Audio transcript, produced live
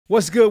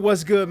What's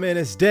good, man?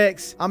 It's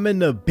Dex. I'm in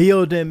the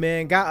building,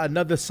 man. Got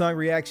another song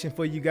reaction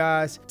for you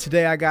guys.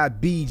 Today I got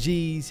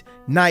BG's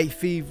Night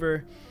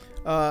Fever.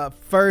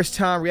 First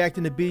time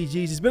reacting to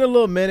BG's. It's been a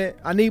little minute.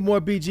 I need more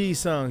BG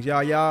songs,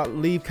 y'all. Y'all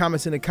leave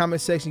comments in the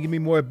comment section. Give me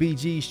more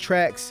BG's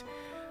tracks.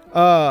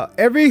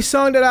 Every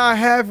song that I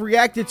have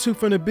reacted to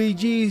from the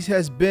BG's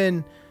has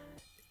been,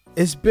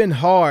 it's been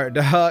hard.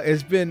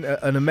 It's been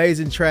an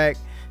amazing track.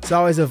 It's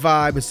always a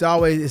vibe. It's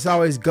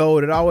always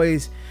gold.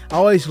 I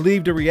always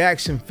leave the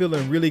reaction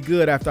feeling really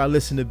good after I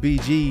listen to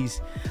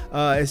BG's.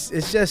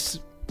 It's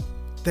just,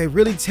 they're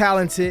really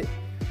talented.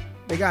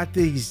 They got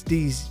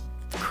these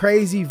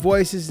crazy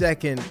voices that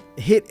can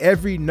hit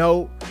every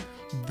note.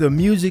 The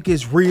music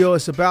is real.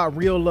 It's about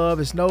real love.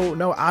 It's no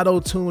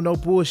auto-tune, no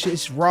bullshit.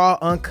 It's raw,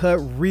 uncut,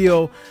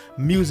 real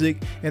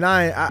music, and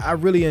I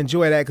really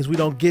enjoy that because we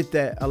don't get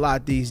that a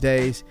lot these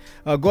days.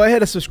 Go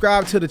ahead and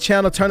subscribe to the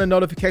channel, turn the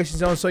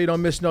notifications on so you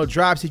don't miss no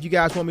drops. If you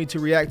guys want me to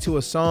react to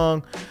a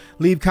song,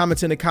 leave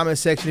comments in the comment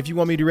section. If you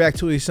want me to react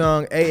to a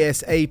song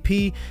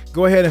ASAP,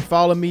 go ahead and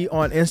follow me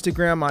on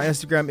Instagram. My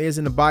Instagram is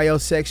in the bio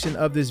section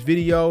of this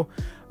video.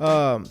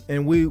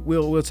 And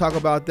we'll talk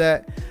about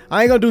that.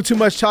 I ain't gonna do too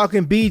much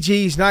talking.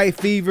 BG's Night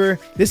Fever.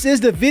 This is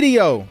the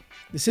video.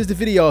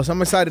 So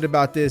I'm excited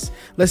about this.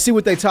 Let's see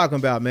what they talking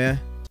about, man.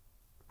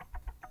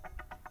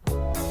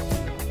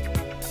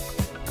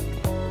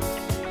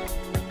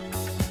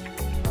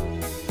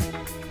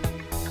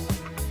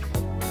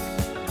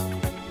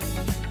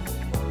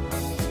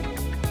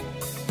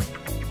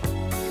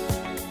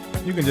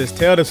 You can just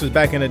tell this was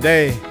back in the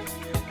day.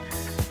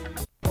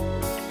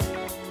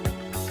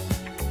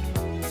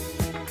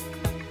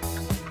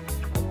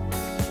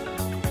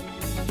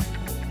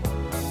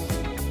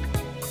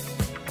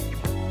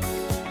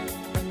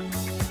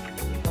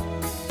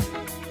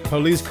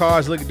 Police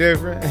cars look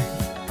different.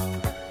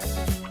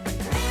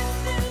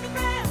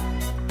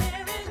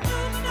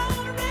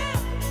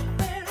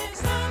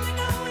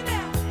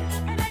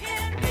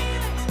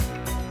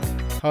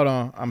 Hold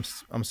on,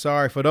 I'm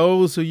sorry for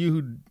those of you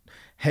who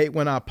hate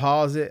when I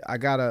pause it. I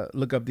gotta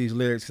look up these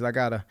lyrics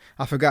because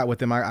I forgot what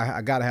them.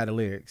 I gotta have the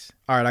lyrics.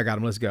 All right, I got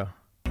them. Let's go.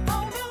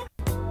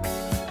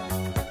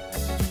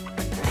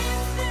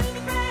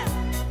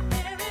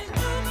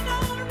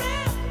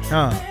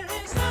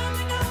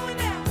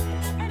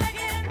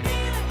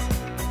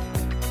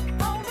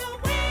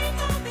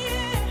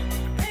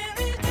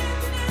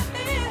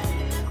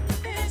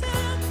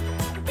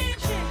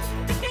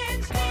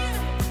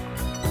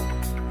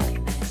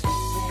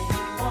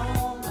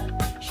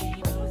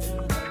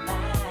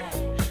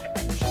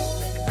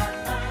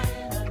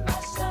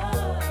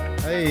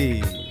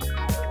 Hey.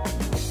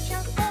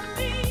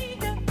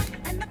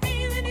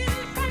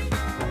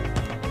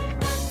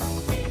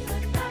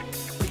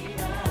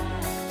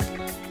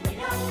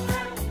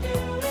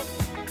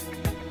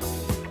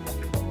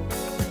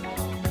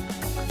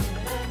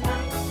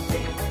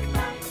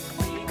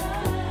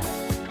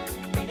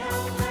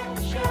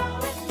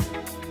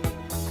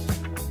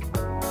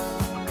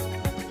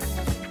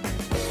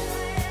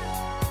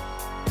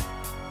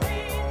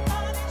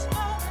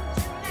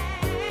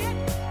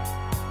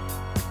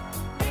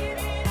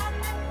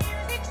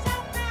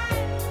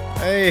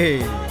 Hey.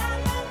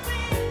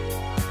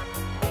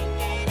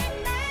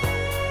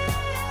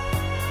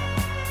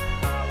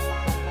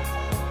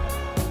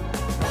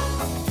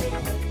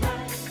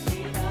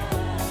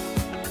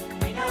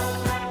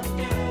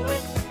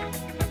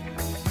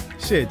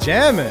 Shit,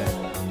 jamming.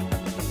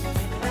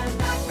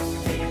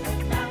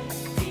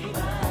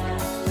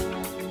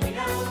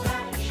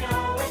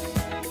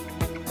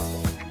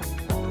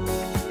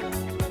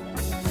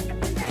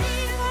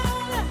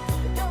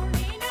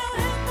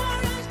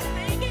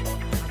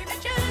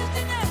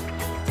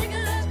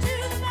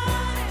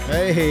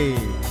 Hey.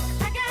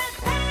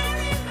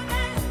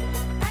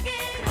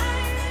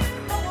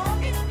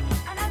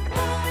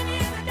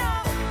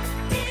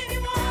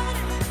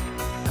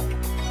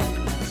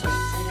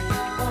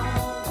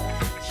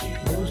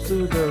 Moves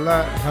to the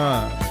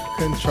left,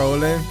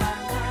 controlling.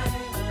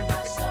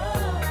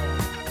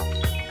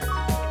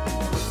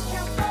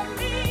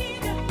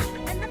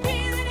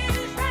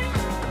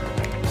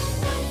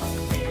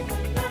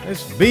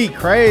 This beat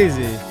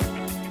crazy.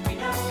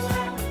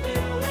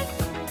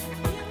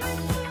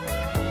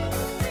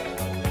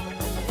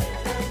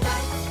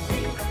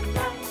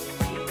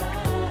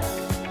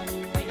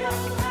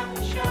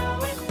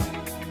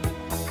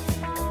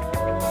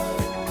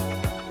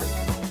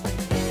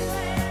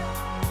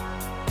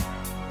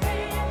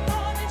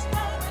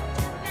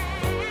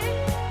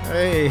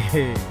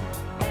 Hey.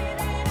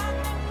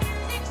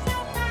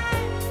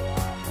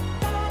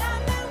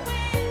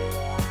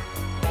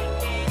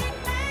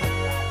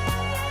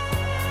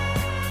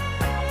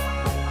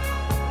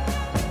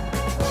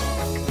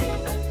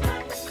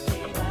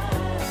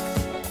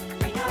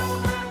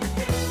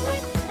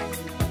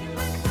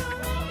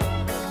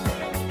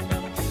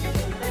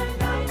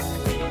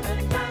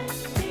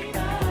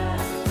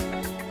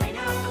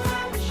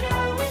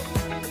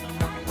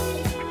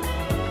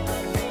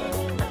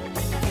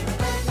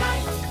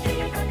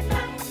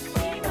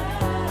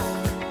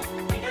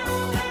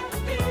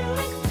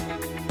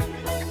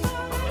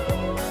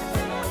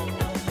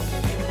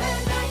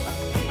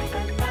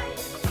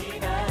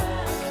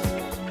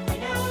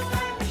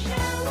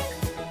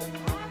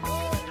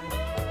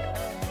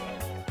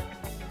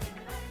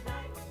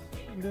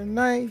 The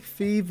night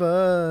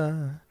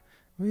fever.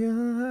 We all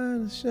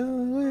had to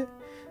show it.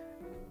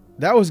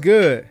 That was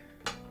good.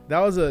 That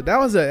was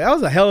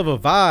a hell of a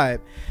vibe.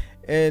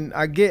 And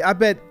I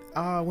bet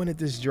when did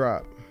this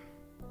drop?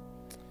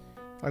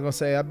 I'm gonna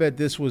say I bet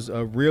this was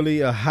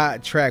a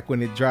hot track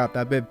when it dropped.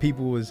 I bet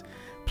people was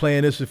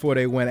playing this before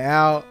they went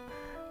out.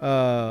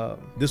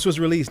 This was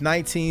released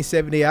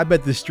 1978. I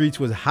bet the streets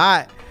was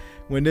hot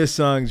when this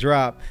song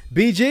dropped.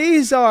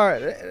 BGs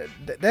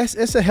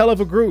it's a hell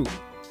of a group.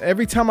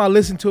 Every time I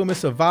listen to them,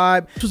 it's a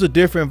vibe. This was a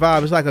different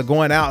vibe. It's like a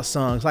going out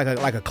song. It's like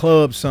a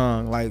club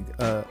song, like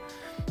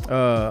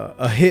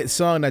a hit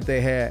song that they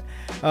had.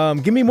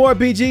 Give me more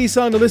BG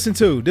song to listen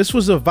to. This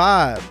was a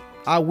vibe.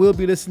 I will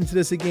be listening to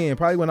this again,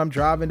 probably when I'm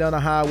driving down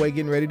the highway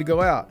getting ready to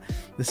go out.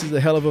 This is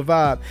a hell of a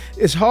vibe.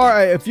 It's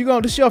hard if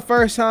this is your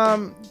first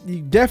time.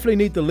 You definitely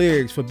need the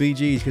lyrics for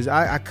BGs, because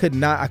I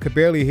could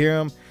barely hear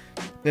them,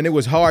 and it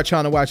was hard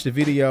trying to watch the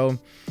video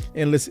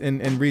and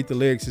listen and read the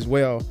lyrics as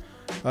well.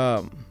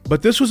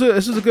 But this was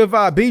a good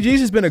vibe. BGs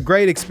has been a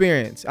great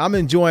experience. I'm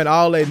enjoying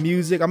all that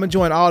music. I'm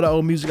enjoying all the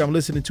old music I'm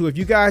listening to. If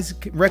you guys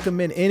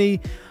recommend any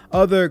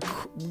other,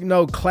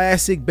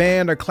 classic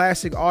band or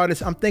classic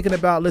artist, I'm thinking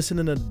about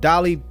listening to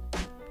Dolly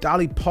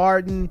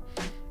Parton,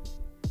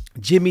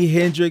 Jimi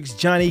Hendrix,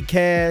 Johnny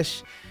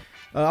Cash.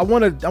 I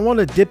want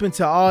to dip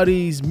into all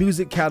these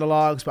music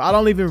catalogs, but I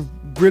don't even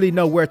really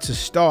know where to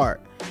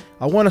start.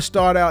 I want to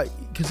start out,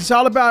 because it's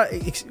all about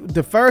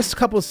the first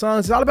couple of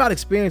songs. It's all about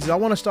experiences. I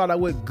want to start out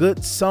with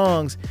good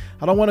songs.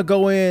 I don't want to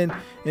go in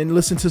and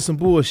listen to some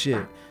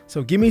bullshit.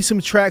 So give me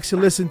some tracks to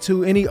listen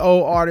to. Any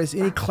old artists,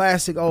 any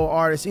classic old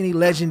artists, any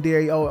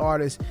legendary old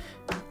artists.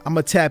 I'm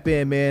gonna tap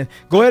in, man.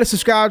 Go ahead and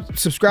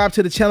subscribe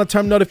to the channel.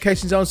 Turn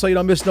notifications on so you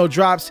don't miss no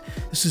drops.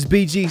 This is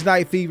BG's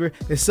Night Fever.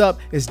 It's up.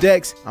 It's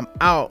Dex. I'm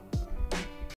out.